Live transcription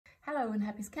Hello and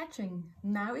happy sketching.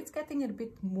 Now it's getting a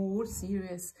bit more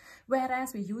serious.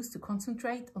 Whereas we used to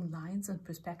concentrate on lines and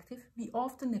perspective, we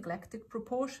often neglected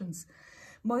proportions.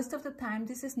 Most of the time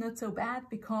this is not so bad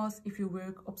because if you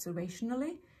work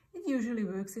observationally, it usually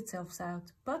works itself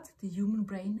out. But the human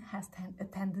brain has a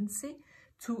tendency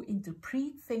to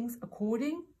interpret things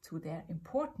according to their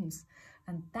importance.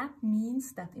 And that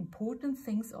means that important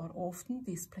things are often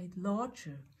displayed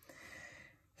larger.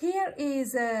 Here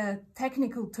is a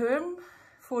technical term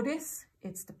for this.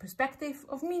 It's the perspective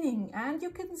of meaning, and you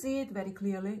can see it very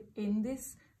clearly in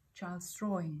this child's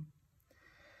drawing.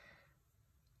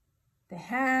 The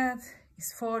head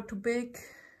is far too big,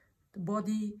 the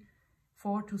body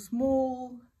far too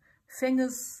small,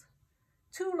 fingers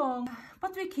too long.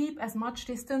 But we keep as much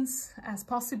distance as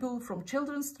possible from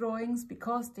children's drawings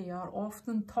because they are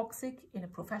often toxic in a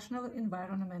professional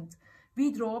environment.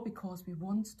 We draw because we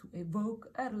want to evoke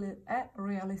a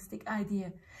realistic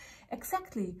idea.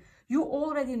 Exactly. You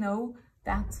already know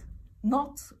that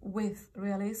not with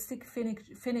realistic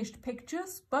finished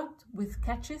pictures, but with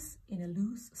sketches in a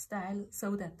loose style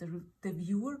so that the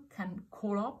viewer can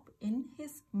call up in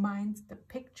his mind the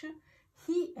picture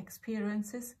he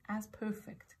experiences as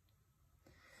perfect.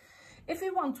 If we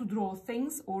want to draw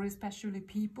things, or especially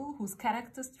people whose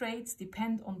character traits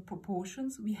depend on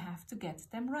proportions, we have to get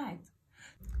them right.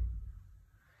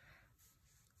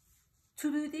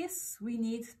 To do this, we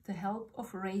need the help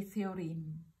of ray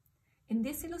theorem. In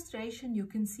this illustration, you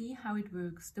can see how it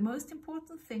works. The most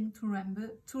important thing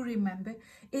to remember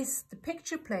is the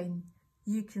picture plane.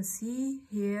 You can see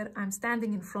here I'm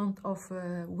standing in front of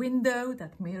a window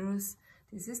that mirrors.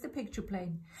 This is the picture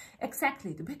plane.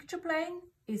 Exactly, the picture plane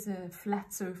is a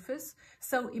flat surface.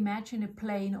 So imagine a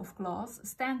plane of glass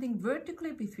standing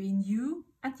vertically between you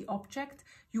and the object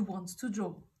you want to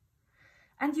draw.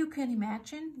 And you can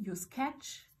imagine your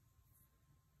sketch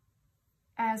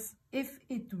as if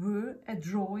it were a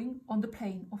drawing on the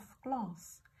plane of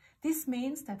glass. This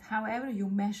means that however you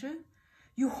measure,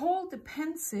 you hold the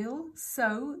pencil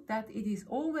so that it is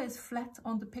always flat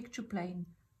on the picture plane,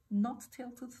 not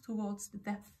tilted towards the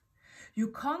depth. You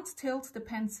can't tilt the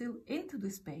pencil into the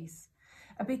space.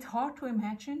 A bit hard to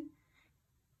imagine?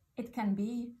 It can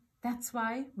be. That's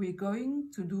why we're going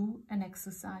to do an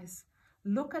exercise.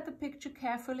 Look at the picture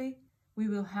carefully. We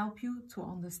will help you to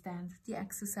understand the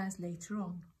exercise later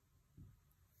on.